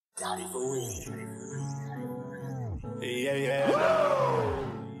Scotty for real. Yeah.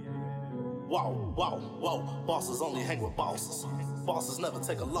 Whoa. Bosses only hang with bosses. Bosses never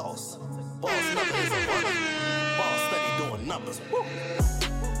take a loss. Boss never is a runner. Boss steady doing numbers. Woo.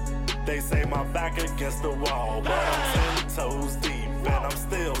 They say my back against the wall, but I'm 10 toes deep and I'm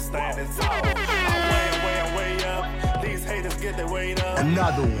still standing tall. I'm way up. These haters get their weight up.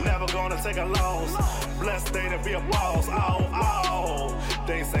 Another one. Never gonna take a loss. Blessed day to be a boss. Oh.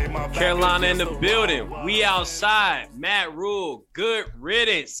 They say my back Carolina in against the the building. wall. We outside. Matt Rule. Good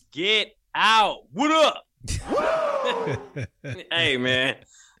riddance. Get out. What up? Hey, man.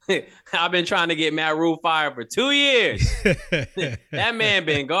 I've been trying to get Matt Rule fired for 2 years. That man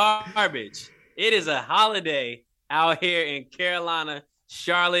been garbage. It is a holiday out here in Carolina.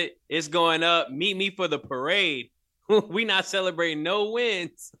 Charlotte, it's going up. Meet me for the parade. We not celebrating no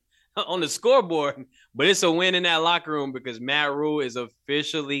wins on the scoreboard, but it's a win in that locker room because Matt Rule is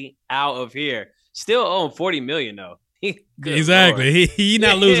officially out of here. Still owing $40 million though. Exactly. He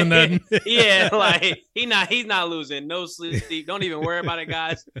not losing nothing. Yeah, like he's not losing no sleep. Don't even worry about it,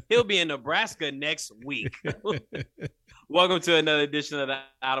 guys. He'll be in Nebraska next week. Welcome to another edition of the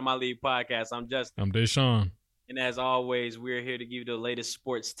Out of My League podcast. I'm Justin. I'm Deshaun. And as always, we're here to give you the latest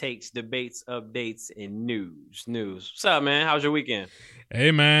sports takes, debates, updates, and news. What's up, man? How's your weekend?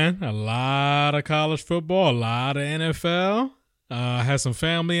 Hey, man. A lot of college football, a lot of NFL. I had some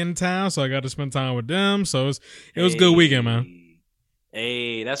family in town, so I got to spend time with them. So it was a good weekend, man.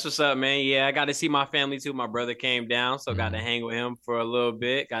 Hey, that's what's up, man. Yeah, I got to see my family, too. My brother came down, so got to hang with him for a little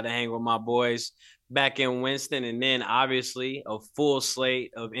bit. Got to hang with my boys back in Winston. And then, obviously, a full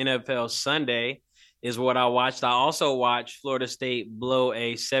slate of NFL Sunday is what I watched. I also watched Florida State blow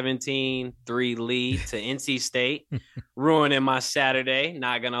a 17-3 lead to NC State, ruining my Saturday.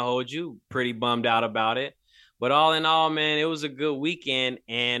 Not going to hold you. Pretty bummed out about it. But all in all, man, it was a good weekend,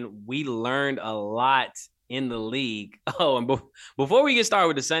 and we learned a lot in the league. Oh, and before we get started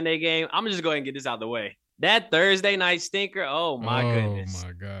with the Sunday game, I'm just going to get this out the way. That Thursday night stinker, oh, my goodness. Oh,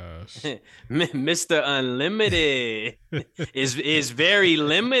 my gosh. Mr. Unlimited is very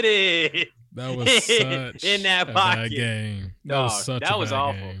limited. That was such in that a pocket. bad game. That Dog, was such that a was bad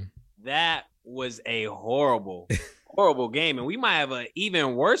awful. game. That was a horrible game. And we might have an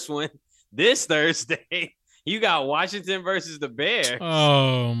even worse one this Thursday. You got Washington versus the Bears.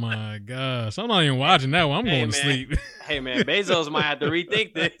 Oh, my gosh. I'm not even watching that one. I'm going to sleep. Hey, man, Bezos might have to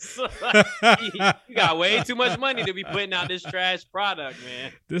rethink this. You got way too much money to be putting out this trash product,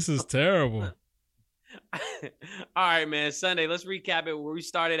 man. This is terrible. All right, man. Sunday, let's recap it where we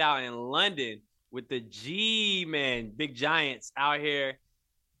started out in London with the G-Man, Big Giants out here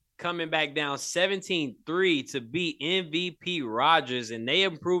coming back down 17-3 to beat MVP Rodgers, and they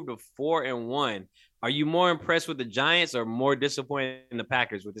improved to 4-1. Are you more impressed with the Giants or more disappointed in the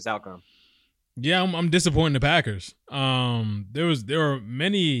Packers with this outcome? Yeah, I'm disappointed in the Packers. There were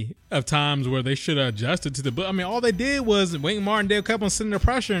many of times where they should have adjusted to the. I mean, all they did was Wayne Martindale kept on sending the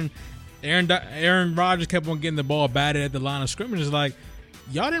pressure, and Aaron Rodgers kept on getting the ball batted at the line of scrimmage. It's like,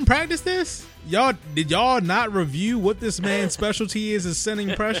 y'all didn't practice this? Did y'all not review what this man's specialty is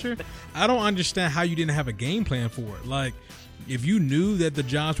sending pressure? I don't understand how you didn't have a game plan for it. Like, if you knew that the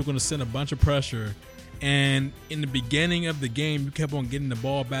Giants were going to send a bunch of pressure, and in the beginning of the game, you kept on getting the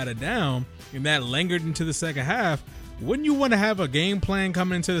ball batted down, and that lingered into the second half, wouldn't you want to have a game plan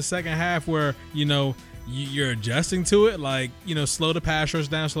coming into the second half where, you know, you're adjusting to it? Like, you know, slow the pass rush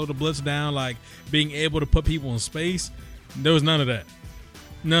down, slow the blitz down, like being able to put people in space. There was none of that.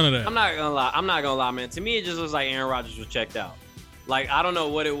 None of that. I'm not gonna lie, man. To me, it just looks like Aaron Rodgers was checked out. Like, I don't know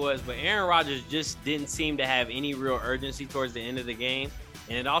what it was, but Aaron Rodgers just didn't seem to have any real urgency towards the end of the game.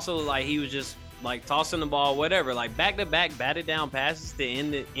 And it also looked like he was just like tossing the ball, whatever, like back-to-back batted down passes to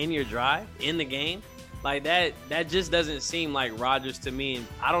end your drive in the game. Like that just doesn't seem like Rodgers to me. And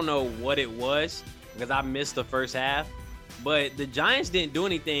I don't know what it was because I missed the first half. But the Giants didn't do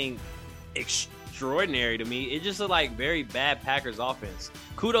anything extraordinary to me. It just looked like very bad Packers offense.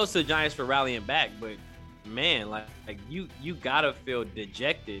 Kudos to the Giants for rallying back, but man, like you gotta feel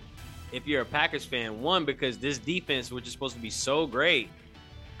dejected if you're a Packers fan. One, because this defense, which is supposed to be so great,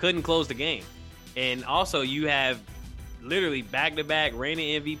 couldn't close the game. And also, you have literally back-to-back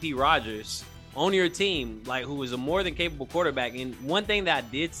reigning MVP Rodgers on your team, like, who was a more than capable quarterback. And one thing that I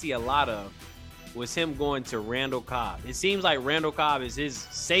did see a lot of was him going to Randall Cobb. It seems like Randall Cobb is his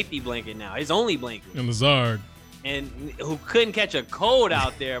safety blanket now, his only blanket. And Lazard. And who couldn't catch a cold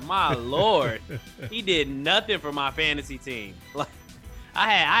out there. My Lord. He did nothing for my fantasy team. Like, I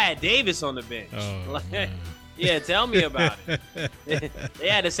had Davis on the bench. Oh, like, man. Yeah, tell me about it. They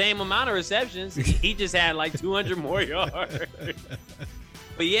had the same amount of receptions. He just had like 200 more yards.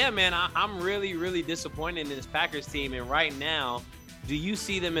 But yeah, man, I'm really, really disappointed in this Packers team. And right now, do you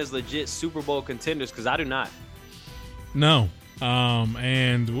see them as legit Super Bowl contenders? Because I do not. No.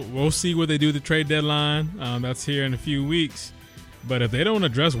 And we'll see what they do at the trade deadline. That's here in a few weeks. But if they don't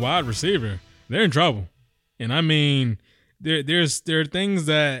address wide receiver, they're in trouble. And I mean, there are things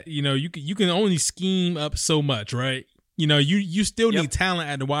that, you know, you can only scheme up so much, right? You know, you still need talent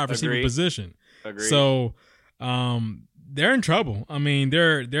at the wide receiver position. Agreed. So they're in trouble. I mean,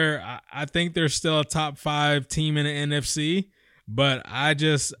 I think they're still a top 5 team in the NFC. But I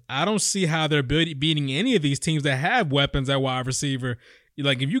don't see how they're beating any of these teams that have weapons at wide receiver.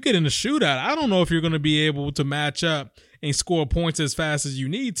 Like, if you get in a shootout, I don't know if you're going to be able to match up and score points as fast as you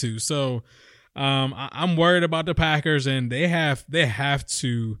need to. So I'm worried about the Packers, and they have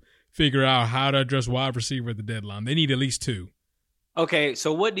to figure out how to address wide receiver at the deadline. They need at least 2. Okay,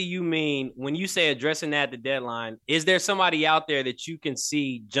 so what do you mean when you say addressing that at the deadline? Is there somebody out there that you can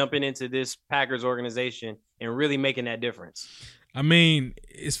see jumping into this Packers organization and really making that difference? I mean,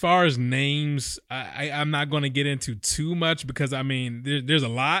 as far as names, I'm not going to get into too much because, I mean, there's a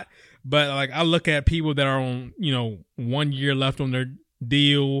lot. But, like, I look at people that are on, you know, 1 year left on their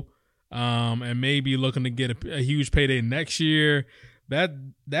deal and maybe looking to get a huge payday next year.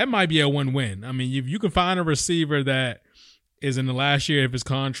 That might be a win-win. I mean, if you can find a receiver that is in the last year of his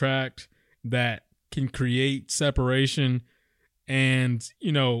contract that can create separation. And,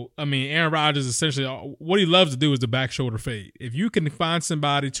 you know, I mean, Aaron Rodgers essentially, what he loves to do is the back shoulder fade. If you can find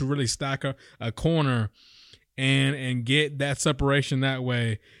somebody to really stack a corner and get that separation that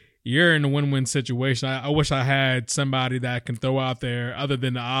way, you're in a win-win situation. I wish I had somebody that can throw out there other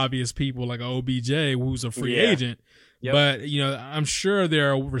than the obvious people like OBJ, who's a free agent. Yep. But, you know, I'm sure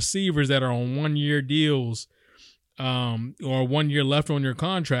there are receivers that are on 1 year deals or 1 year left on your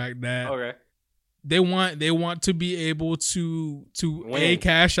contract that they want to be able to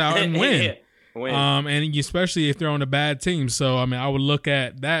cash out and win. And especially if they're on a bad team. So, I mean, I would look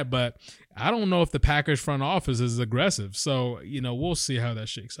at that, but I don't know if the Packers front office is aggressive. So, you know, we'll see how that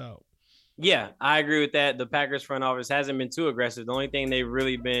shakes out. Yeah, I agree with that. The Packers front office hasn't been too aggressive. The only thing they've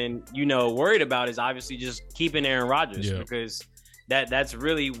really been, you know, worried about is obviously just keeping Aaron Rodgers because that's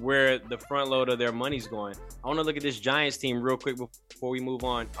really where the front load of their money's going. I want to look at this Giants team real quick before we move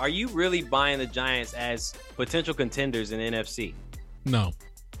on. Are you really buying the Giants as potential contenders in the NFC? No.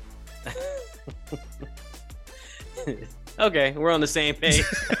 Okay, we're on the same page.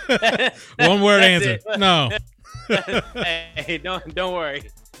 One word answer. No. Hey, don't worry.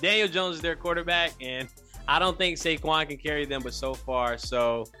 Daniel Jones is their quarterback, and I don't think Saquon can carry them, but so far,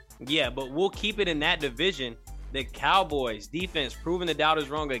 so yeah, but we'll keep it in that division. The Cowboys defense proving the doubters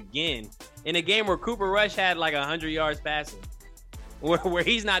wrong again in a game where Cooper Rush had like 100 yards passing, where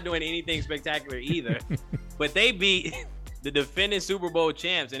he's not doing anything spectacular either. But they beat the defending Super Bowl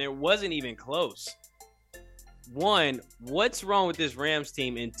champs, and it wasn't even close. 1, what's wrong with this Rams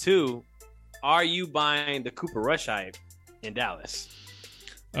team? And 2, are you buying the Cooper Rush hype in Dallas?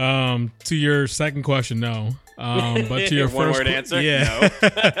 To your second question, no. But to your one first word answer,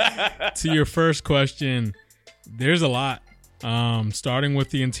 no. To your first question, there's a lot. Starting with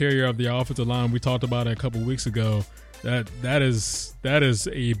the interior of the offensive line, we talked about it a couple weeks ago. That is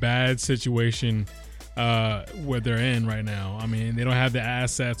a bad situation where they're in right now. I mean, they don't have the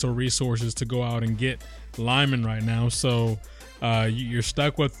assets or resources to go out and get linemen right now. So you're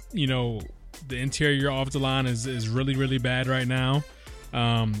stuck with, you know, the interior offensive line is really, really bad right now.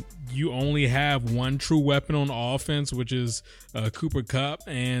 You only have one true weapon on offense, which is Cooper Kupp,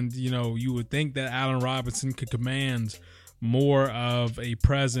 and you know you would think that Allen Robinson could command more of a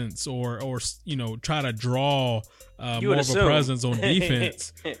presence, or you know try to draw more of a presence on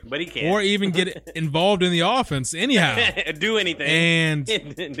defense, but he can't, or even get involved in the offense anyhow. Do anything and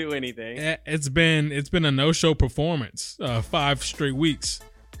do anything. It's been a no-show performance, 5 straight weeks.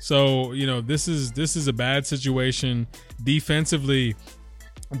 So you know this is a bad situation defensively.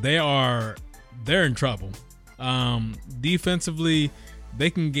 They're in trouble. Defensively, they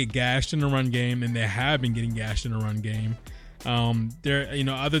can get gashed in the run game, and they have been getting gashed in the run game. They're, you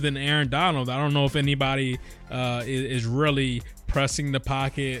know, other than Aaron Donald, I don't know if anybody is really pressing the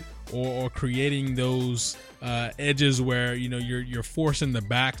pocket or creating those edges where you know you're forcing the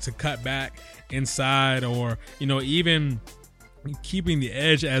back to cut back inside, or you know even keeping the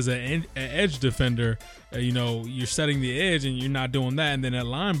edge as an edge defender. You know, you're setting the edge and you're not doing that. And then at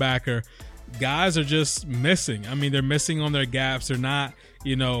linebacker, guys are just missing. I mean, they're missing on their gaps. They're not,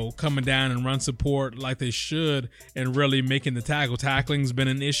 coming down and run support like they should and really making the tackle. Tackling's been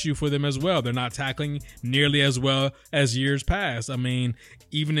an issue for them as well. They're not tackling nearly as well as years past. I mean,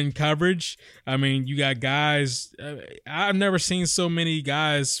 even in coverage, you got guys. I've never seen so many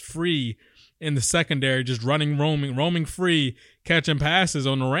guys free in the secondary, just roaming free, catching passes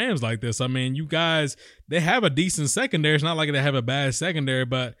on the Rams like this. You guys, they have a decent secondary. It's not like they have a bad secondary,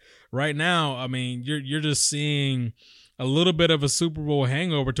 but right now, you're just seeing a little bit of a Super Bowl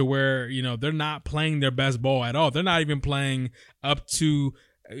hangover to where, they're not playing their best ball at all. They're not even playing up to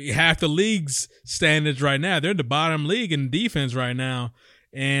half the league's standards right now. They're the bottom league in defense right now.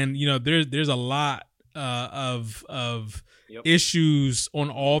 And, there's a lot of issues on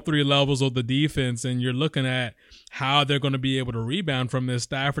all three levels of the defense, and you're looking at how they're going to be able to rebound from this.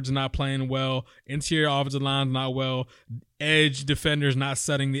 Stafford's not playing well. Interior offensive line's not well. Edge defenders not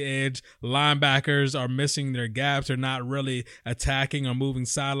setting the edge. Linebackers are missing their gaps. They're not really attacking or moving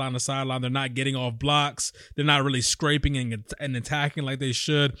sideline to sideline. They're not getting off blocks. They're not really scraping and attacking like they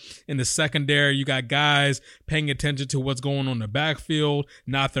should. In the secondary, you got guys paying attention to what's going on in the backfield,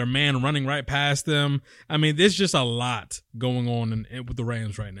 not their man running right past them. There's just a lot going on with the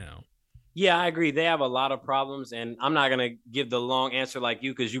Rams right now. Yeah, I agree. They have a lot of problems, and I'm not going to give the long answer like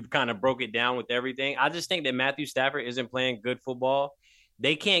you because you kind of broke it down with everything. I just think that Matthew Stafford isn't playing good football.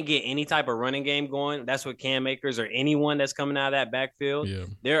 They can't get any type of running game going. That's what Cam Akers or anyone that's coming out of that backfield. Yeah.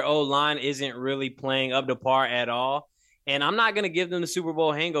 Their O-line isn't really playing up to par at all, and I'm not going to give them the Super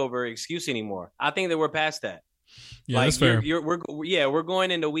Bowl hangover excuse anymore. I think that we're past that. Yeah, that's fair. We're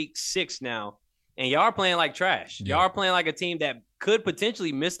going into week 6 now, and y'all are playing like trash. Yeah. Y'all are playing like a team that could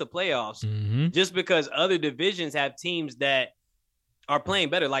potentially miss the playoffs just because other divisions have teams that are playing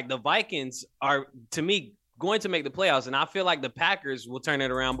better. Like the Vikings are, to me, going to make the playoffs, and I feel like the Packers will turn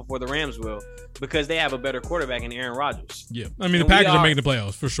it around before the Rams will because they have a better quarterback in Aaron Rodgers. Yeah, the Packers are making the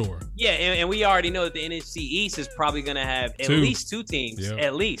playoffs for sure. Yeah, and we already know that the NFC East is probably going to have at least 2 teams,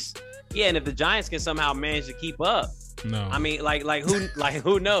 at least. Yeah, and if the Giants can somehow manage to keep up, no,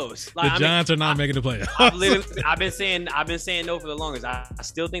 who knows? The Giants are not making the playoffs. I've been saying no for the longest. I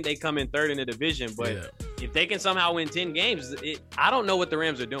still think they come in 3rd in the division, but if they can somehow win 10 games, I don't know what the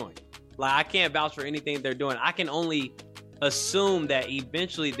Rams are doing. Like, I can't vouch for anything they're doing. I can only assume that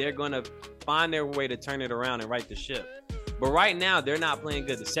eventually they're going to find their way to turn it around and right the ship. But right now, they're not playing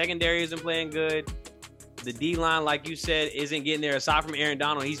good. The secondary isn't playing good. The D-line, like you said, isn't getting there. Aside from Aaron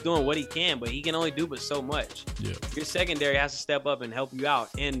Donald, he's doing what he can, but he can only do but so much. Yeah. Your secondary has to step up and help you out.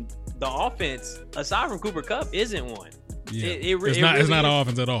 And the offense, aside from Cooper Kupp, isn't one. Yeah. It's not an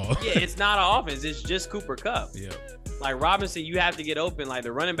offense at all. Yeah, it's not an offense. It's just Cooper Kupp. Yeah. Like Robinson, you have to get open. Like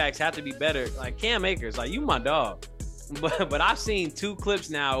the running backs have to be better. Like Cam Akers, like you my dog. But I've seen 2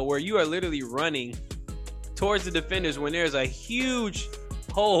 clips now where you are literally running towards the defenders when there's a huge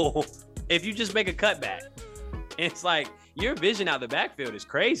hole if you just make a cutback. And it's like your vision out the backfield is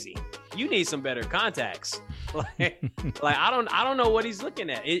crazy. You need some better contacts. Like I don't know what he's looking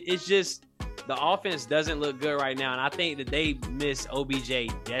at. It's just the offense doesn't look good right now, and I think that they miss OBJ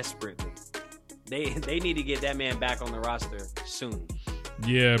desperately. They need to get that man back on the roster soon.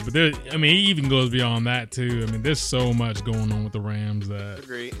 Yeah, but he even goes beyond that too. There's so much going on with the Rams that.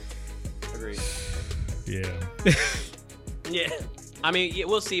 Agreed. Yeah. Yeah.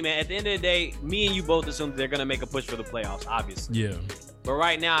 We'll see, man. At the end of the day, me and you both assume they're going to make a push for the playoffs, obviously. Yeah. But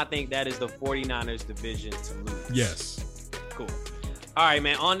right now, I think that is the 49ers division to lose. Yes. Cool. All right,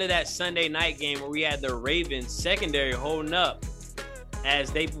 man. On to that Sunday night game where we had the Ravens secondary holding up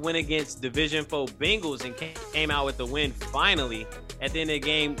as they went against division foe Bengals and came out with the win finally at the end of the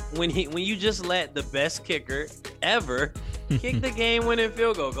game when you just let the best kicker ever kick the game-winning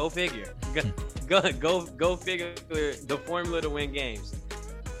field goal. Go figure. Go figure the formula to win games.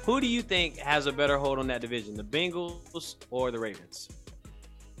 Who do you think has a better hold on that division, the Bengals or the Ravens?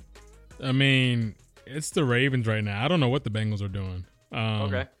 It's the Ravens right now. I don't know what the Bengals are doing.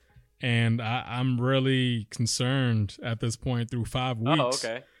 Okay. And I'm really concerned at this point through 5 weeks. Oh,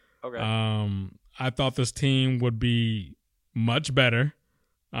 okay. I thought this team would be much better.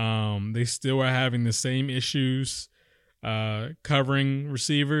 They still are having the same issues covering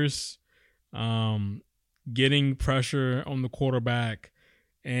receivers, getting pressure on the quarterback.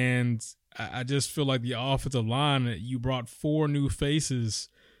 And I just feel like the offensive line, you brought 4 new faces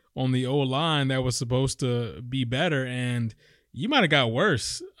on the O-line that was supposed to be better, and you might have got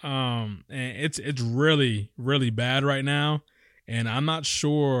worse. And it's really, really bad right now. And I'm not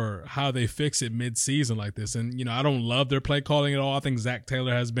sure how they fix it mid-season like this. And, I don't love their play calling at all. I think Zach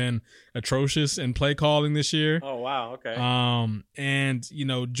Taylor has been atrocious in play calling this year. Oh, wow. Okay. And,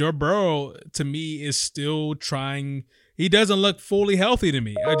 Joe Burrow, to me, is still trying he doesn't look fully healthy to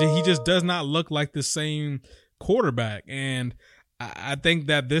me. He just does not look like the same quarterback. And I think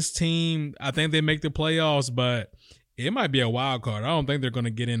that this team, I think they make the playoffs, but it might be a wild card. I don't think they're going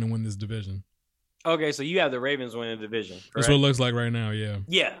to get in and win this division. Okay, so you have the Ravens winning the division, correct? That's what it looks like right now, yeah.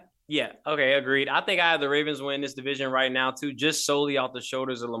 Yeah. Okay, agreed. I think I have the Ravens win this division right now, too, just solely off the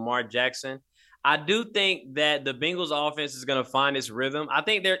shoulders of Lamar Jackson. I do think that the Bengals offense is going to find its rhythm. I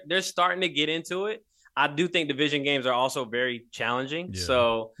think they're starting to get into it. I do think division games are also very challenging,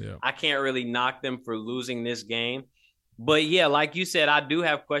 so I can't really knock them for losing this game. But, yeah, like you said, I do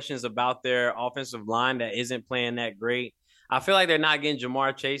have questions about their offensive line that isn't playing that great. I feel like they're not getting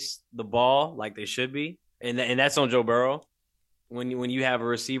Jamar Chase the ball like they should be, and that's on Joe Burrow when you have a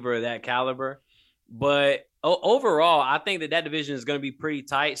receiver of that caliber. But overall, I think that division is going to be pretty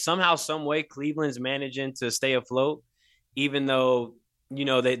tight. Somehow, some way, Cleveland's managing to stay afloat, even though,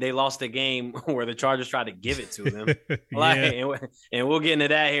 they lost a game where the Chargers tried to give it to them. And we'll get into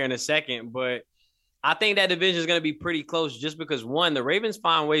that here in a second. But I think that division is going to be pretty close just because, one, the Ravens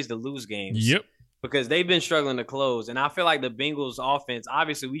find ways to lose games. Yep. Because they've been struggling to close. And I feel like the Bengals offense,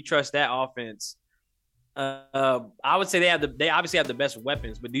 obviously we trust that offense. I would say they obviously have the best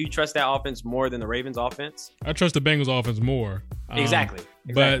weapons, but do you trust that offense more than the Ravens offense? I trust the Bengals offense more. Exactly.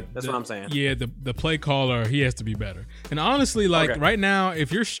 But that's what I'm saying. Yeah, the play caller, he has to be better. And honestly, right now,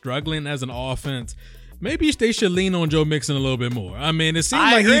 if you're struggling as an offense, maybe they should lean on Joe Mixon a little bit more. I mean, it seems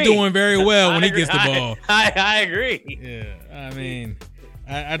like he's doing very well when he gets the ball. I agree. Yeah, I mean,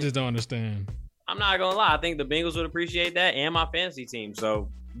 I just don't understand. I'm not gonna lie. I think the Bengals would appreciate that, and my fantasy team. So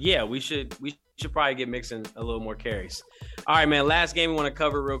yeah, we should probably get Mixon a little more carries. All right, man. Last game we want to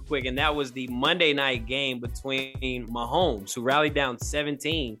cover real quick, and that was the Monday night game between Mahomes, who rallied down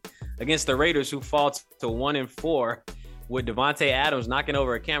 17 against the Raiders, who fall to 1-4 with Devontae Adams knocking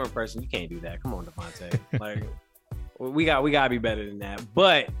over a camera person. You can't do that. Come on, Devontae. Like we gotta be better than that.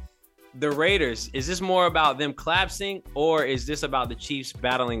 But the Raiders, is this more about them collapsing, or is this about the Chiefs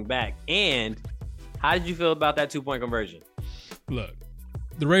battling back? And how did you feel about that 2-point conversion? Look,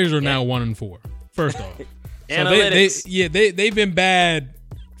 the Raiders are now 1-4. First off, analytics. They've been bad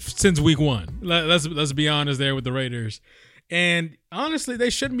since week one. Let's be honest there with the Raiders. And honestly,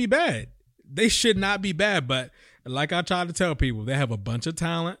 they shouldn't be bad. They should not be bad. But like I try to tell people, they have a bunch of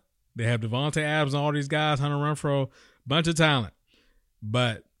talent. They have Devontae Adams and all these guys, Hunter Renfrow, bunch of talent.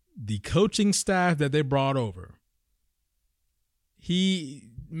 But the coaching staff that they brought over,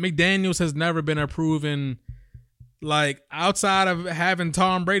 McDaniels has never been a proven, like, outside of having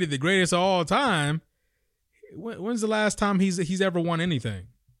Tom Brady, the greatest of all time. When's the last time he's ever won anything?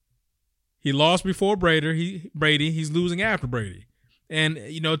 He lost before Brady. He's losing after Brady. And,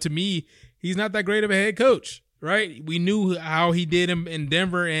 to me, he's not that great of a head coach, right? We knew how he did him in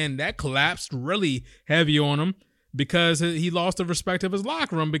Denver, and that collapsed really heavy on him because he lost the respect of his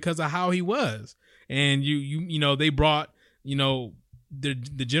locker room because of how he was. And they brought, the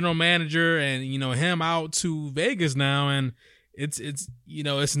general manager and, him out to Vegas now, and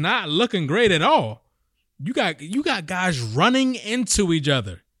it's not looking great at all. You got guys running into each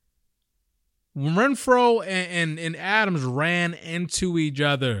other. Renfrow and Adams ran into each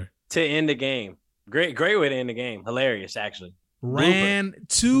other to end the game. Great way to end the game. Hilarious, actually.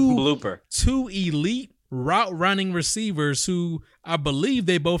 Blooper. Two elite route running receivers who I believe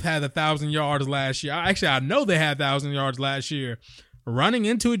they both had 1,000 yards last year. Actually, I know they had 1,000 yards last year. Running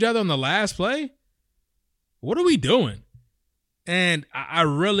into each other on the last play? What are we doing? And I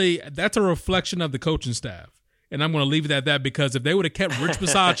really, that's a reflection of the coaching staff. And I'm going to leave it at that because if they would have kept Rich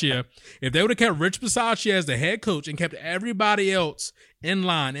Bisaccia, as the head coach and kept everybody else in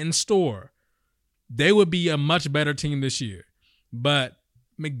line, in store, they would be a much better team this year. But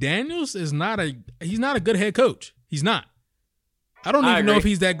McDaniels he's not a good head coach. He's not. I don't even know if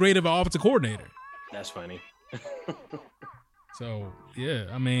he's that great of an offensive coordinator. That's funny. So, yeah,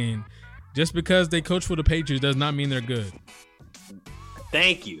 I mean, just because they coach for the Patriots does not mean they're good.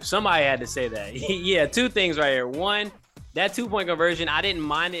 Thank you. Somebody had to say that. Yeah, two things right here. One, that 2-point conversion, I didn't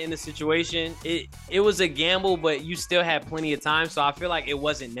mind it in the situation. It was a gamble, but you still had plenty of time, so I feel like it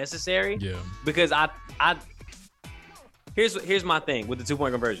wasn't necessary. Yeah. Because here's my thing with the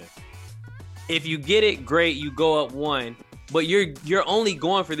 2-point conversion. If you get it, great, you go up 1. But you're only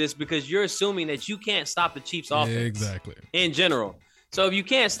going for this because you're assuming that you can't stop the Chiefs' offense. Exactly. In general. So if you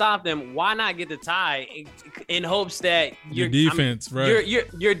can't stop them, why not get the tie in hopes that your defense, right?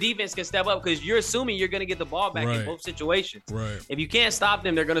 Your defense can step up because you're assuming you're going to get the ball back in both situations. Right. If you can't stop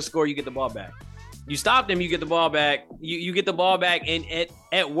them, they're going to score. You get the ball back. You stop them, you get the ball back. You get the ball back, and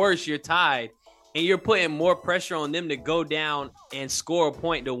at worst, you're tied. and you're putting more pressure on them to go down and score a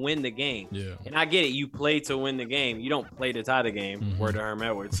point to win the game. Yeah. And I get it. You play to win the game. You don't play to tie the game. Word to Herm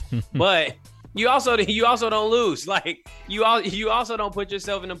Edwards. But you also don't lose. Like you also don't put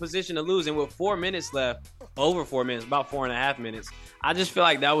yourself in a position to lose. And with 4 minutes left, over 4 minutes, about 4.5 minutes, I just feel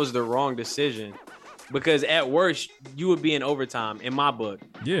like that was the wrong decision. Because at worst, you would be in overtime in my book.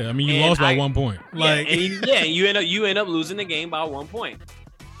 Yeah, I mean, you lost by 1 point. Like, you end up losing the game by 1 point.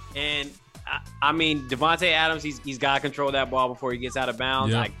 And I mean, Devontae Adams, he's got to control that ball before he gets out of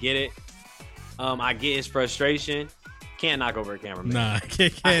bounds. Yeah. I get it. I get his frustration. Can't knock over a cameraman. Nah,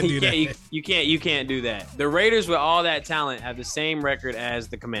 can't do that. You can't do that. The Raiders with all that talent have the same record as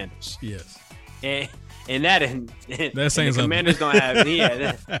the Commanders. Yes. And the Commanders don't have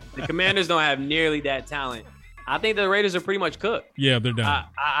the Commanders don't have nearly that talent. I think the Raiders are pretty much cooked. Yeah, they're done.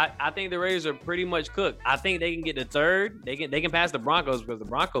 I think the Raiders are pretty much cooked. I think they can get the third. They can pass the Broncos because the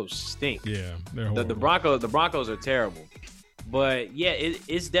Broncos stink. Yeah, they're horrible. The Broncos are terrible. But yeah,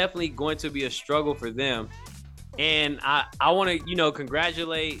 it's definitely going to be a struggle for them. And I want to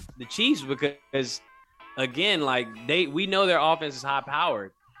congratulate the Chiefs because again, like we know their offense is high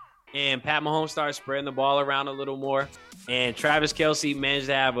powered. And Pat Mahomes started spreading the ball around a little more. And Travis Kelce managed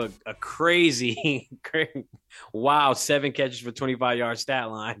to have a crazy, wild 7 catches for 25-yard stat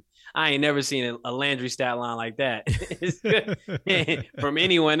line. I ain't never seen a Landry stat line like that. It's good. From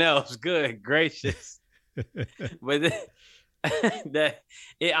anyone else. Good gracious. But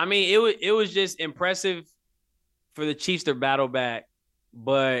it was just impressive for the Chiefs to battle back.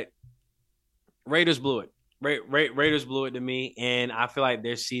 But Raiders blew it. Raiders blew it to me, and I feel like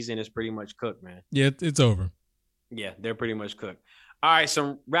their season is pretty much cooked, man. Yeah, it's over. Yeah, they're pretty much cooked. All right,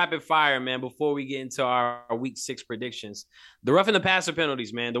 some rapid fire, man, before we get into our Week 6 predictions. The roughing the passer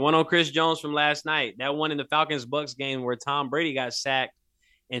penalties, man. The one on Chris Jones from last night, that one in the Falcons-Bucks game where Tom Brady got sacked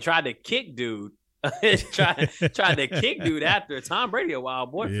and tried to kick dude. tried to kick dude after. Tom Brady a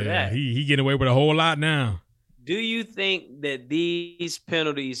wild boy for that. He getting away with a whole lot now. Do you think that these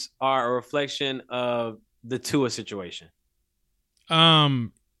penalties are a reflection of the Tua situation?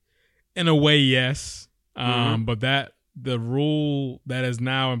 In a way, yes. But the rule that is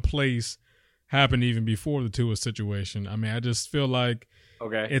now in place happened even before the Tua situation. I mean, I just feel like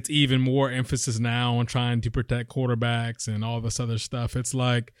it's even more emphasis now on trying to protect quarterbacks and all this other stuff. It's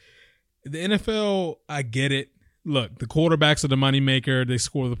like the NFL, I get it. Look, the quarterbacks are the moneymaker. They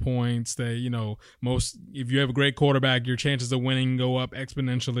score the points. If you have a great quarterback, your chances of winning go up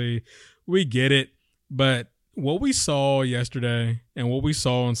exponentially. We get it. But what we saw yesterday and what we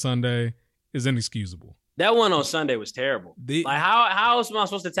saw on Sunday is inexcusable. That one on Sunday was terrible. How else am I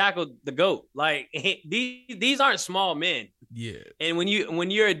supposed to tackle the GOAT? Like these aren't small men. Yeah. And when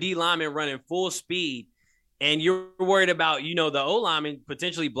you're a D lineman running full speed and you're worried about, the O lineman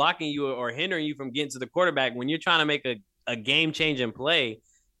potentially blocking you or hindering you from getting to the quarterback, when you're trying to make a game-changing play,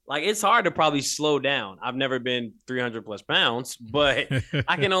 like it's hard to probably slow down. I've never been 300 plus pounds, but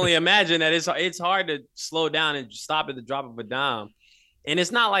I can only imagine that it's hard to slow down and stop at the drop of a dime. And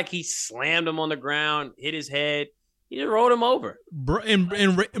it's not like he slammed him on the ground, hit his head. He just rolled him over.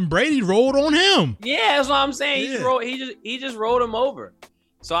 And Brady rolled on him. Yeah, that's what I'm saying. Yeah. He just rolled him over.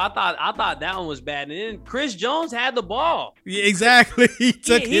 So I thought that one was bad. And then Chris Jones had the ball. Yeah, exactly.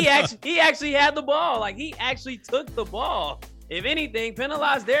 He actually had the ball. Like he actually took the ball. If anything,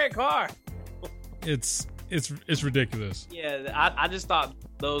 penalized Derek Carr. It's ridiculous. Yeah, I just thought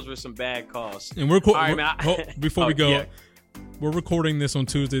those were some bad calls. And before we go, yeah. We're recording this on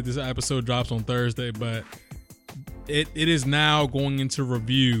Tuesday. This episode drops on Thursday, but it is now going into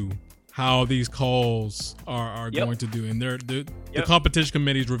review how these calls are going to do, and the competition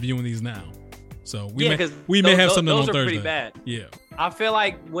committee is reviewing these now. So we may have something on Thursday. Those are pretty bad. Yeah, I feel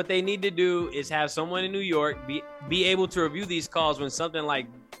like what they need to do is have someone in New York be able to review these calls when something like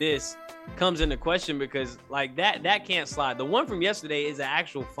this comes into question, because like that can't slide. The one from yesterday is an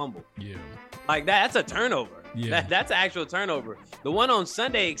actual fumble. Yeah, like that's a turnover. Yeah, that's an actual turnover. The one on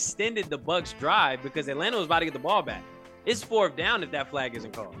Sunday extended the Bucs' drive because Atlanta was about to get the ball back. It's 4th down if that flag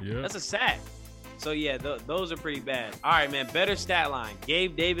isn't called. Yeah, that's a sack. So, yeah, those are pretty bad. All right, man, better stat line.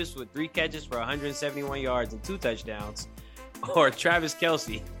 Gabe Davis with 3 catches for 171 yards and 2 touchdowns. Or Travis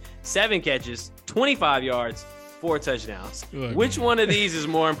Kelce, 7 catches, 25 yards, 4 touchdowns. Look, which one of these is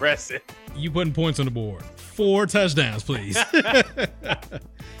more impressive? You putting points on the board. 4 touchdowns, please.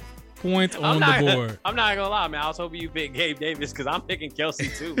 Points on the board. I'm not going to lie, man. I was hoping you picked Gabe Davis because I'm picking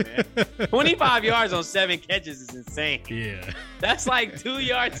Kelce too, man. 25 yards on 7 catches is insane. Yeah. That's like 2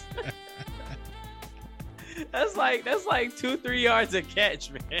 yards. That's like 2-3 yards a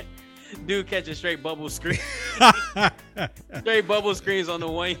catch, man. Dude catching straight bubble screen. Straight bubble screens on the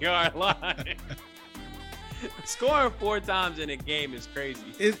 1 yard line. Scoring 4 times in a game is crazy.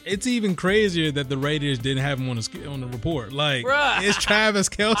 It's even crazier that the Raiders didn't have him on the report. Like, Bruh. it's Travis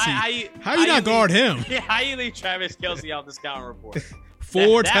Kelce. How you not guard him? Yeah, how you leave Travis Kelce off the scouting report?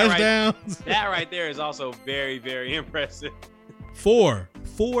 4 touchdowns. That right there is also very, very impressive. 4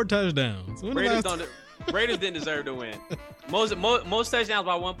 touchdowns. Raiders didn't deserve to win. Most touchdowns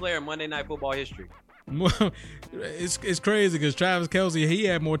by one player in Monday Night Football history. It's crazy because Travis Kelce, he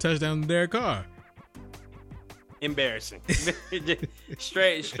had more touchdowns than Derek Carr. Embarrassing.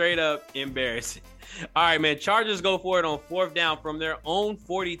 straight up embarrassing. All right, man. Chargers go for it on 4th down from their own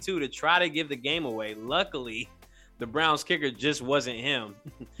 42 to try to give the game away. Luckily, the Browns kicker just wasn't him.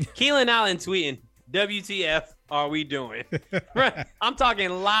 Keelan Allen tweeting, WTF are we doing? I'm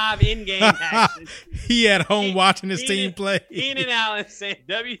talking live in-game action. He at home watching his team play. Keenan Allen saying,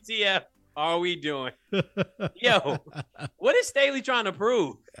 WTF are we doing? Yo, what is Staley trying to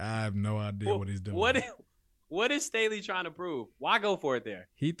prove? I have no idea what he's doing. What is Staley trying to prove? Why go for it there?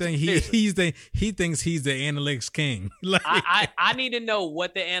 He thinks he's the analytics king. Like, I need to know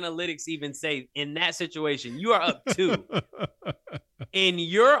what the analytics even say in that situation. You are up 2 in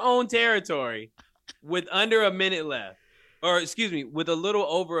your own territory with under a minute left, or excuse me, with a little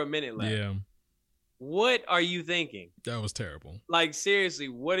over a minute left. Yeah. What are you thinking? That was terrible. Like, seriously,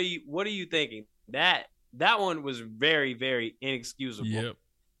 what are you thinking? That one was very, very inexcusable. Yep.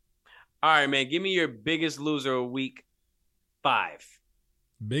 All right, man. Give me your biggest loser of week 5.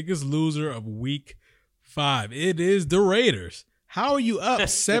 Biggest loser of week 5. It is the Raiders. How are you up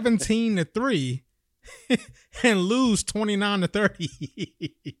 17-3 and lose 29-30?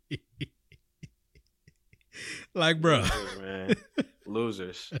 Like, bro. Losers, man.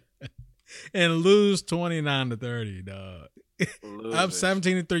 Losers. And lose 29-30, dog. Losers. Up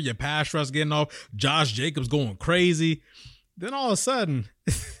 17-3, your pass rush getting off. Josh Jacobs going crazy. Then all of a sudden,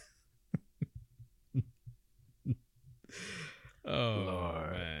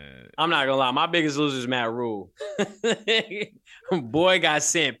 Lord. Man. I'm not gonna lie, my biggest loser is Matt Rule. Boy got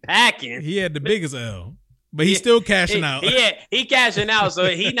sent packing. He had the biggest L, but he's still cashing out. Yeah, he cashing out, so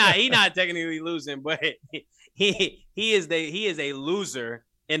he not technically losing, but he is a loser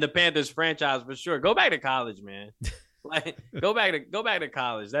in the Panthers franchise for sure. Go back to college, man. Like, go back to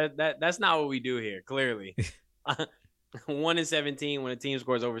college. That's not what we do here. Clearly, 1-17 when a team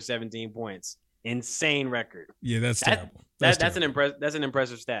scores over 17 points. Insane record. Yeah, that's terrible. That's an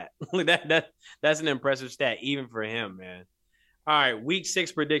impressive stat. That's an impressive stat even for him, man. All right, week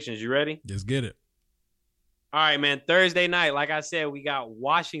 6 predictions. You ready? Just get it. All right, man. Thursday night, like I said, we got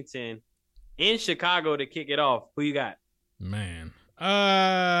Washington in Chicago to kick it off. Who you got? Man.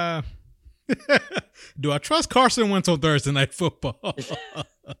 Do I trust Carson Wentz on Thursday Night Football?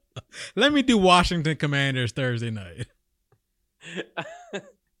 Let me do Washington Commanders Thursday night.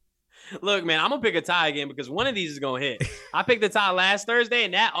 Look, man, I'm going to pick a tie again because one of these is going to hit. I picked the tie last Thursday,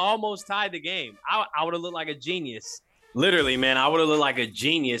 and that almost tied the game. I would have looked like a genius. Literally, man, I would have looked like a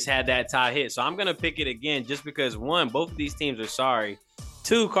genius had that tie hit. So I'm going to pick it again just because, 1, both of these teams are sorry.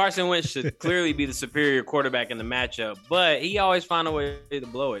 2, Carson Wentz should clearly be the superior quarterback in the matchup, but he always find a way to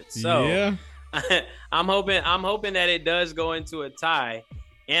blow it. So yeah. I'm hoping that it does go into a tie.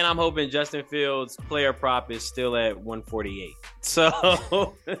 And I'm hoping Justin Fields' player prop is still at 148. So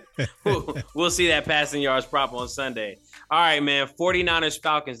we'll see that passing yards prop on Sunday. All right, man. 49ers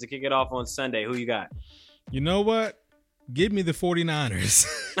Falcons to kick it off on Sunday. Who you got? You know what? Give me the 49ers.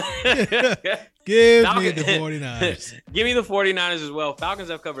 Give me the 49ers. Give me the 49ers as well. Falcons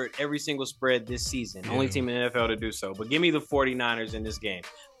have covered every single spread this season. Yeah. Only team in the NFL to do so. But give me the 49ers in this game.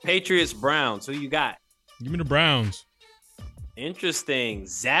 Patriots Browns. Who you got? Give me the Browns. Interesting.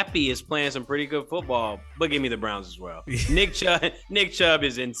 Zappy is playing some pretty good football, but give me the Browns as well. Nick Chubb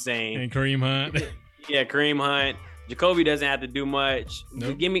is insane. And Kareem Hunt. Yeah, Kareem Hunt. Jacoby doesn't have to do much.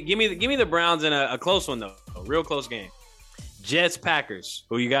 Nope. Give me the Browns in a close one though. A real close game. Jets Packers.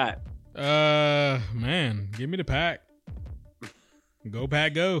 Who you got? Man, give me the Pack. Go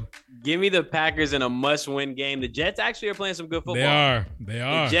Pack, go. Give me the Packers in a must-win game. The Jets actually are playing some good football. They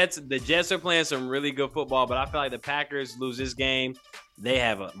are. The Jets are playing some really good football, but I feel like the Packers lose this game. They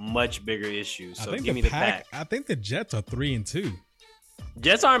have a much bigger issue. So give me the Pack. I think the Jets are 3-2.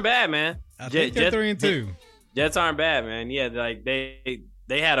 Jets aren't bad, man. I think they're 3-2. Jets aren't bad, man. Yeah, like they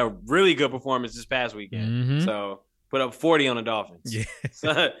had a really good performance this past weekend. Mm-hmm. So put up 40 on the Dolphins. Yeah.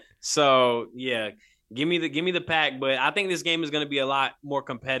 So yeah. Give me the Pack, but I think this game is going to be a lot more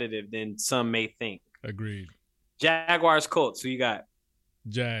competitive than some may think. Agreed. Jaguars Colts, who you got?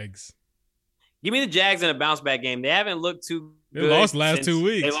 Jags. Give me the Jags in a bounce back game. They haven't looked too They lost the last 2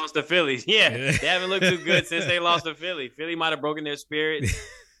 weeks. They lost to Philly. Yeah, they haven't looked too good since they lost to Philly. Philly might have broken their spirit.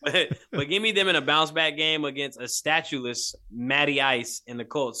 But give me them in a bounce back game against a statueless Matty Ice and the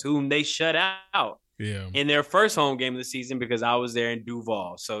Colts, whom they shut out in their first home game of the season because I was there in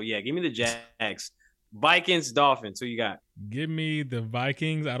Duval. So yeah, give me the Jags. Vikings, Dolphins. Who you got? Give me the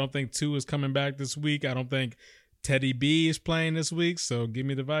Vikings. I don't think Tua is coming back this week. I don't think Teddy B is playing this week. So give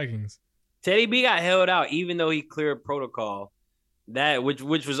me the Vikings. Teddy B got held out even though he cleared protocol. That which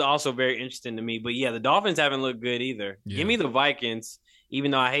was also very interesting to me. But yeah, the Dolphins haven't looked good either. Yeah. Give me the Vikings.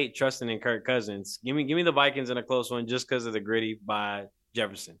 Even though I hate trusting in Kirk Cousins, give me the Vikings in a close one just because of the gritty by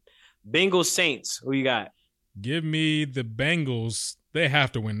Jefferson. Bengals, Saints, who you got? Give me the Bengals. They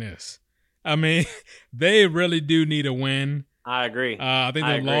have to win this. I mean, they really do need a win. I agree. I think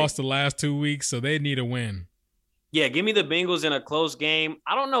they lost the last 2 weeks, so they need a win. Yeah, give me the Bengals in a close game.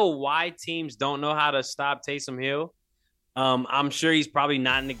 I don't know why teams don't know how to stop Taysom Hill. I'm sure he's probably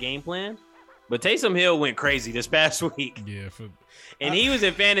not in the game plan. But Taysom Hill went crazy this past week. Yeah. And he was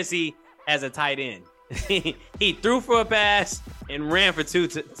in fantasy as a tight end. He threw for a pass and ran for two.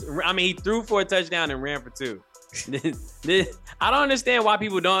 He threw for a touchdown and ran for two. I don't understand why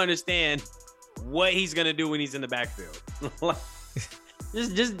people don't understand what he's going to do when he's in the backfield.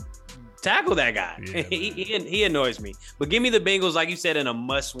 just tackle that guy. Yeah, he annoys me. But give me the Bengals, like you said, in a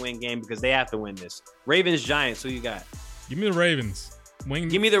must-win game because they have to win this. Ravens, Giants, who you got? Give me the Ravens.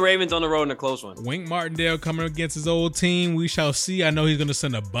 Give me the Ravens on the road in a close one. Wink Martindale coming against his old team. We shall see. I know he's going to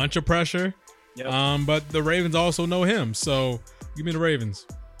send a bunch of pressure. Yep. But the Ravens also know him. So give me the Ravens.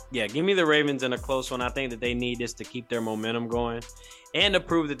 Yeah, give me the Ravens in a close one. I think that they need this to keep their momentum going and to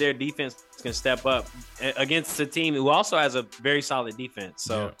prove that their defense can step up against a team who also has a very solid defense.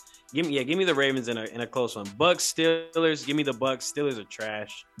 So give me the Ravens in a close one. Bucks, Steelers. Give me the Bucks. Steelers are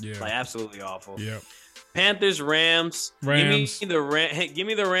trash. Yeah, like absolutely awful. Yeah. Panthers, Rams. Give me the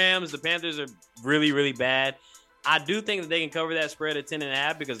Rams. The Panthers are really, really bad. I do think that they can cover that spread at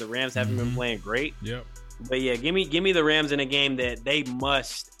 10.5 because the Rams haven't been playing great. Yep. But yeah, give me the Rams in a game that they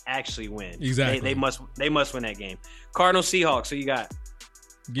must actually win. Exactly. They must win that game. Cardinals, Seahawks. Who you got?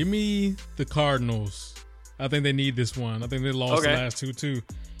 Give me the Cardinals. I think they need this one. I think they lost the last two too.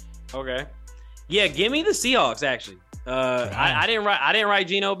 Okay. Yeah, give me the Seahawks actually. Wow. I didn't write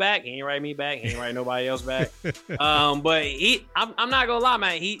Geno back. He ain't write me back. He ain't write nobody else back. But I'm not gonna lie,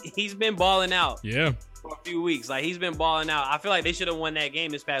 man. He's been balling out. Yeah. For a few weeks, like he's been balling out. I feel like they should have won that game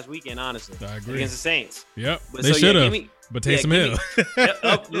this past weekend, honestly. I agree. Against the Saints. Yep. They should have. But Taysom Hill.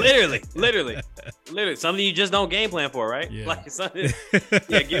 Literally. Something you just don't game plan for, right? Yeah. Like something.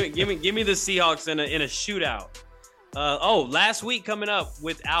 Yeah. Give me the Seahawks in a shootout. Last week coming up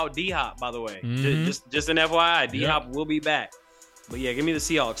without D-Hop, by the way. Just an FYI, D-Hop will be back. But yeah, give me the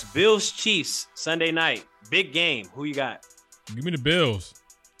Seahawks. Bills, Chiefs, Sunday night. Big game. Who you got? Give me the Bills.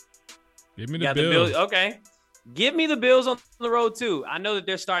 Give me the Bills. Okay. Give me the Bills on the road, too. I know that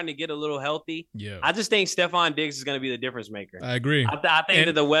they're starting to get a little healthy. Yeah. I just think Stephon Diggs is going to be the difference maker. I agree. I think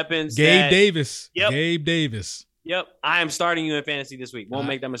that the weapons. Gabe Davis. Yep. Gabe Davis. Yep. I am starting you in fantasy this week. Won't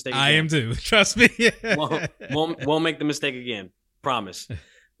make that mistake again. I am too. Trust me. won't make the mistake again. Promise.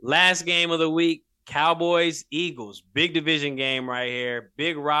 Last game of the week, Cowboys, Eagles. Big division game right here.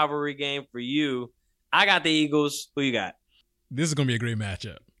 Big rivalry game for you. I got the Eagles. Who you got? This is going to be a great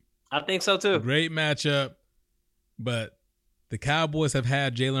matchup. I think so too. Great matchup. But the Cowboys have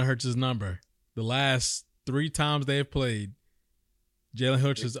had Jalen Hurts' number. The last 3 times they've played, Jalen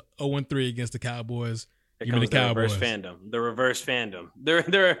Hurts is 0-3 against the Cowboys. Give me the Cowboys. The reverse fandom. The reverse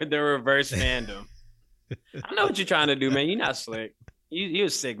fandom. I know what you're trying to do, man. You're not slick. You're a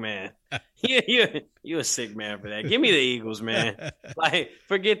sick man. You're a sick man for that. Give me the Eagles, man. Like,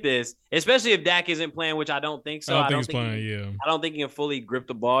 forget this. Especially if Dak isn't playing, which I don't think so. I don't think he's playing, I don't think he can fully grip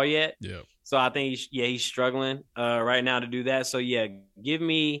the ball yet. Yeah. So I think he's struggling right now to do that. So yeah, give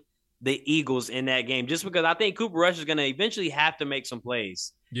me the Eagles in that game, just because I think Cooper Rush is going to eventually have to make some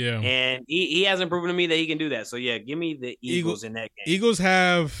plays. Yeah. And he hasn't proven to me that he can do that. So yeah, give me the Eagles in that game. Eagles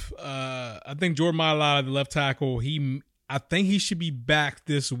have I think Jordan Mailata, the left tackle, I think he should be back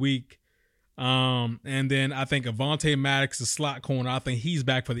this week. And then I think Avonte Maddox, the slot corner, I think he's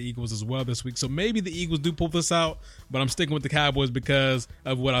back for the Eagles as well this week. So maybe the Eagles do pull this out, but I'm sticking with the Cowboys because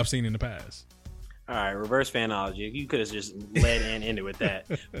of what I've seen in the past. All right, reverse fanology. You could have just led and ended with that.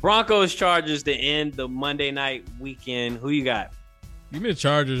 Broncos, Chargers to end the Monday night weekend. Who you got? Give me the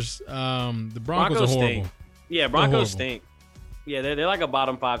Chargers. The Broncos are horrible. Stink. Yeah, Broncos stink. Yeah, they're like a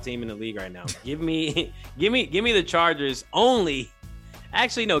bottom 5 team in the league right now. Give me the Chargers only.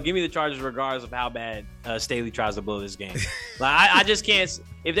 Actually, no, give me the Chargers regardless of how bad Staley tries to blow this game. Like I just can't.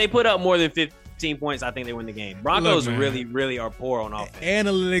 If they put up more than 15 13 points, I think they win the game. Broncos really, really are poor on offense.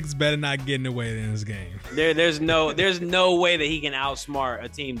 Analytics better not get in the way in this game. There's no way that he can outsmart a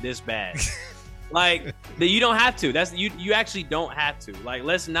team this bad. Like, you don't have to. You actually don't have to. Like,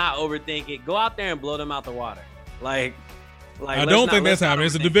 let's not overthink it. Go out there and blow them out the water. Like I don't think that's happening.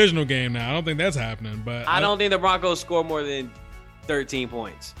 It's a divisional game now. I don't think that's happening. But I don't think the Broncos score more than 13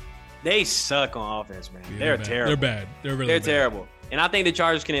 points. They suck on offense, man. Yeah, they're terrible. They're bad. They're really bad. Terrible. And I think the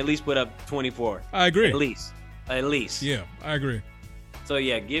Chargers can at least put up 24. I agree. At least. Yeah, I agree. So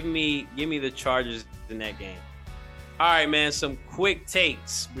yeah, give me the Chargers in that game. All right, man, some quick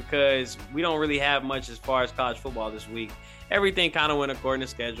takes because we don't really have much as far as college football this week. Everything kind of went according to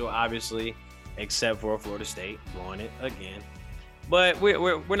schedule, obviously, except for Florida State blowing it again. But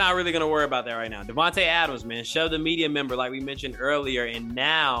we're not really going to worry about that right now. Devontae Adams, man, shoved a media member like we mentioned earlier, and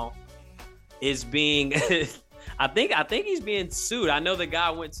now is being I think he's being sued. I know the guy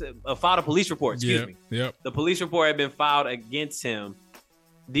went to filed a police report. Excuse me. Yep. The police report had been filed against him.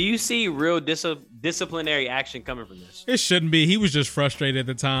 Do you see real disciplinary action coming from this? It shouldn't be. He was just frustrated at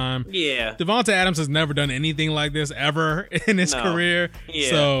the time. Yeah. Devontae Adams has never done anything like this ever in his career. Yeah.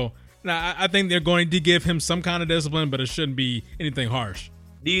 So now I think they're going to give him some kind of discipline, but it shouldn't be anything harsh.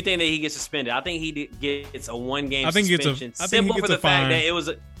 Do you think that he gets suspended? I think he gets a one-game suspension. Simple for the fact that it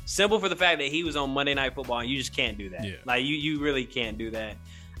was simple for the fact that he was on Monday Night Football, and you just can't do that. Yeah. Like you really can't do that.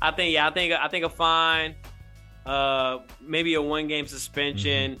 I think a fine, maybe a one-game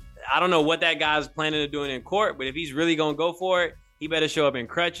suspension. I don't know what that guy's planning on doing in court, but if he's really gonna go for it, he better show up in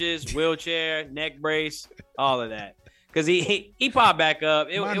crutches, wheelchair, neck brace, all of that. Because he popped back up.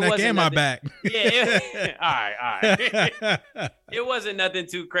 It wasn't my back. Yeah. All right. It wasn't nothing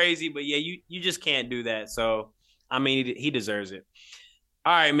too crazy, but yeah, you just can't do that. So, I mean, he deserves it.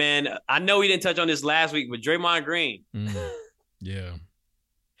 All right, man. I know we didn't touch on this last week, but Draymond Green. Yeah.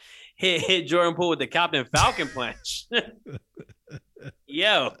 hit Jordan Poole with the Captain Falcon punch.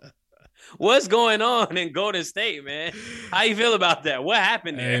 Yo. What's going on in Golden State, man? How you feel about that? What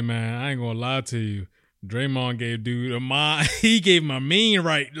happened there? Hey, man, I ain't going to lie to you. Draymond gave dude he gave him a mean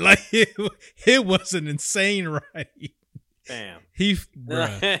right. Like it was an insane right. Damn. He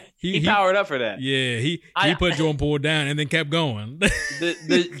powered up for that. Yeah, he put Jordan Poole down and then kept going.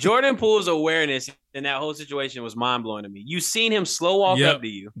 the Jordan Poole's awareness in that whole situation was mind blowing to me. You seen him slow walk up to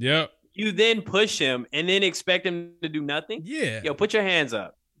you. Yep. You then push him and then expect him to do nothing. Yeah. Yo, put your hands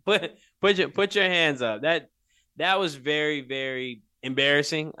up. Put your hands up. That was very, very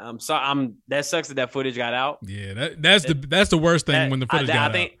embarrassing. I'm sorry. That sucks that footage got out. Yeah, that's the worst thing when the footage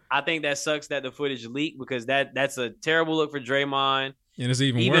got out. I think that sucks that the footage leaked because that's a terrible look for Draymond. And it's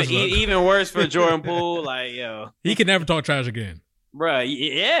even worse. Even worse for Jordan Poole. Like, yo, he can never talk trash again. Bruh,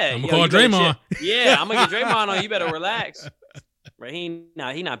 yeah. I'm gonna call Draymond. Yeah, I'm gonna get Draymond on. You better relax. Right? He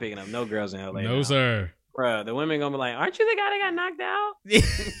not picking up no girls in LA. No, now. Sir. Bruh, the women gonna be like, aren't you the guy that got knocked out?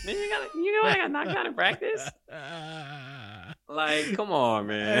 you know I got knocked out in practice? Like, come on,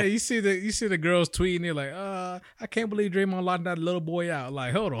 man. Hey, you see the girls tweeting, they're like, I can't believe Draymond locked that little boy out.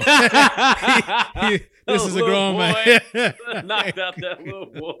 Like, hold on. This is a grown man. Knocked out that little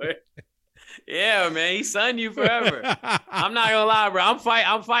boy. Yeah, man, he sunned you forever. I'm not gonna lie, bro.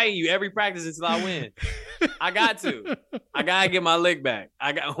 I'm fighting you every practice until I win. I gotta get my lick back.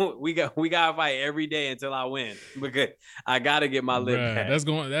 We gotta fight every day until I win because I gotta get my lick back. That's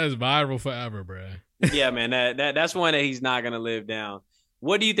viral forever, bro. Yeah, man. That's one that he's not gonna live down.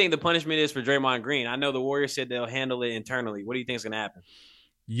 What do you think the punishment is for Draymond Green? I know the Warriors said they'll handle it internally. What do you think is gonna happen?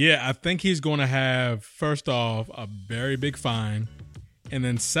 Yeah, I think he's gonna have, first off, a very big fine. And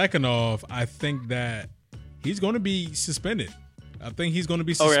then second off, I think that he's going to be suspended. I think he's going to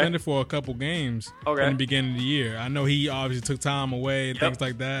be suspended for a couple games in the beginning of the year. I know he obviously took time away and things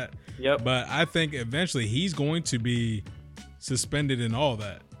like that. Yep. But I think eventually he's going to be suspended and all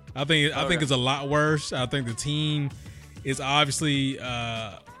that. I think it's a lot worse. I think the team is obviously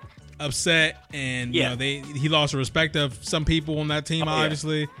upset, and you know, he lost the respect of some people on that team.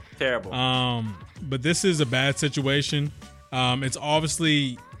 Obviously, terrible. But this is a bad situation. It's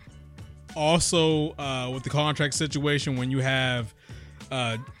obviously also with the contract situation when you have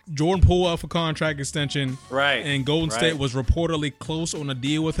Jordan Poole up for contract extension, right? And Golden State was reportedly close on a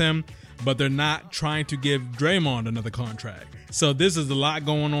deal with him, but they're not trying to give Draymond another contract. So this is a lot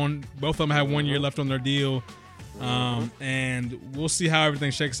going on. Both of them have 1 year left on their deal, and we'll see how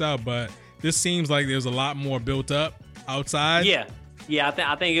everything shakes out. But this seems like there's a lot more built up outside. Yeah,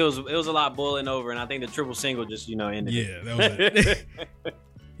 I think it was a lot boiling over, and I think the triple single just ended. Yeah, that was it.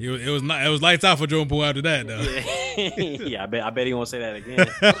 It was lights out for Jordan Poole after that, though. Yeah, I bet he won't say that again.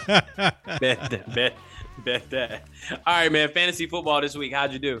 bet that. All right, man. Fantasy football this week.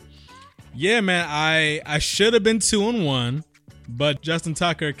 How'd you do? Yeah, man, I should have been 2-1, but Justin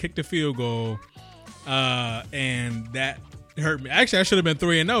Tucker kicked a field goal, and that hurt me. Actually, I should have been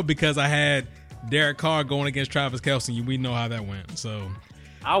 3-0 because I had Derek Carr going against Travis Kelce. We know how that went. So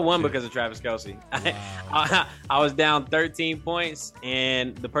I won because of Travis Kelce. Wow. I was down 13 points,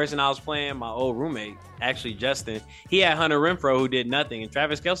 and the person I was playing, my old roommate, actually Justin, he had Hunter Renfrow who did nothing, and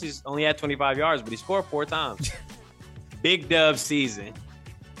Travis Kelce's only had 25 yards, but he scored 4 times. Big dub season.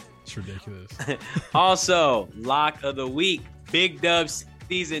 It's ridiculous. Also, lock of the week. Big dub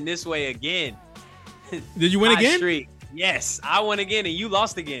season this way again. Did you win again? Streak. Yes, I won again and you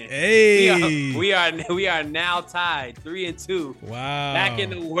lost again. Hey, we are now tied 3-2. Wow. Back in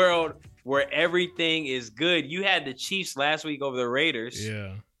the world where everything is good. You had the Chiefs last week over the Raiders.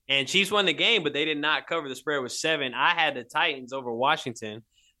 Yeah. And Chiefs won the game, but they did not cover. The spread was 7. I had the Titans over Washington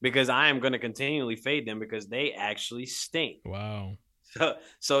because I am going to continually fade them because they actually stink. Wow.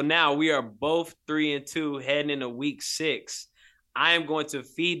 So now we are both 3-2 heading into week 6. I am going to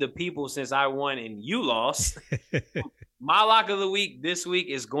feed the people since I won and you lost. My lock of the week this week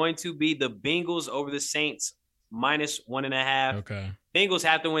is going to be the Bengals over the Saints -1.5. Okay. Bengals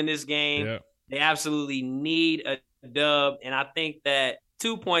have to win this game. Yep. They absolutely need a dub, and I think that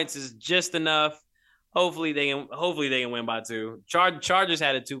 2 points is just enough. Hopefully they can win by 2. Chargers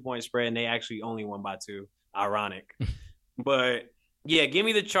had a 2-point spread and they actually only won by 2. Ironic. But yeah, give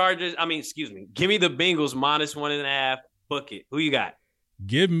me the Chargers. Give me the Bengals -1.5. Book it. Who you got?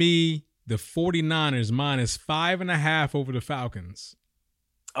 Give me the 49ers -5.5 over the Falcons.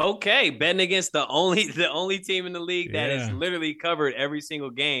 Okay, betting against the only team in the league that has literally covered every single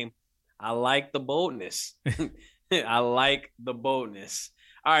game. I like the boldness. I like the boldness.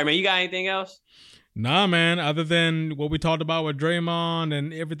 All right, man. You got anything else? Nah, man. Other than what we talked about with Draymond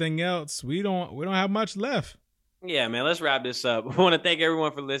and everything else, we don't have much left. Yeah, man. Let's wrap this up. I want to thank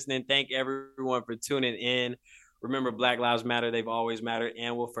everyone for listening. Thank everyone for tuning in. Remember, Black Lives Matter. They've always mattered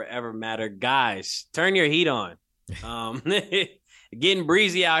and will forever matter. Guys, turn your heat on. Getting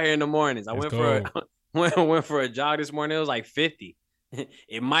breezy out here in the mornings. I went for a jog this morning. It was like 50.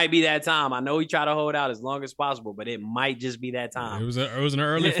 It might be that time. I know we try to hold out as long as possible, but it might just be that time. It was in the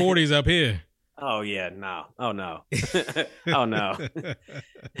early 40s up here. Oh, yeah. No. Oh, no. Oh, no.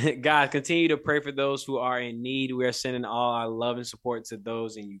 Guys, continue to pray for those who are in need. We are sending all our love and support to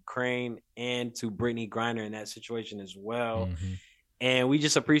those in Ukraine and to Brittany Griner in that situation as well. Mm-hmm. And we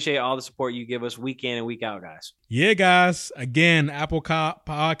just appreciate all the support you give us week in and week out, guys. Yeah, guys. Again, Apple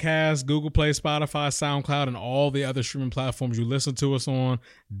Podcasts, Google Play, Spotify, SoundCloud, and all the other streaming platforms you listen to us on.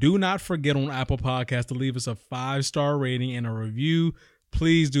 Do not forget on Apple Podcasts to leave us a 5-star rating and a review.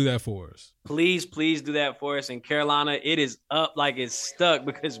 Please do that for us. Please do that for us. In Carolina, it is up like it's stuck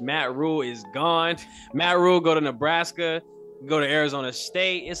because Matt Rule is gone. Matt Rule go to Nebraska, go to Arizona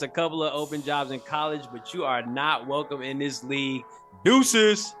State. It's a couple of open jobs in college, but you are not welcome in this league.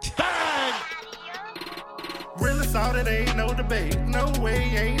 Deuces. Bang! Realest out, it ain't no debate. No way,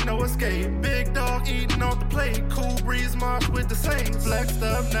 ain't no escape. Big dog eating off the plate. Cool breeze march with the Saints. Flexed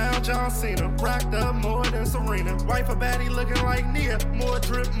up now, John Cena. Racked up more than Serena. Wife a baddie looking like Nia. More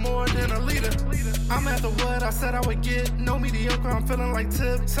drip, more than a leader. I'm after what I said I would get. No mediocre, I'm feeling like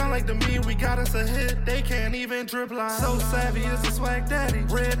Tip. Sound like to me, we got us a hit. They can't even drip line. So savvy is the swag daddy.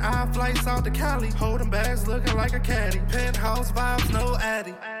 Red eye flights out to Cali. Holding bags looking like a caddy. Penthouse vibes, no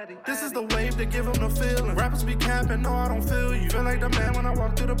addy. This is the wave that give them the feeling. Rappers be capping, no, I don't feel you. Feel like the man when I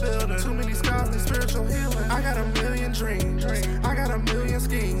walk through the building. Too many scars and spiritual healing. I got a million dreams. I got a million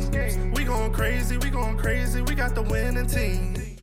schemes. We going crazy, we got the winning team.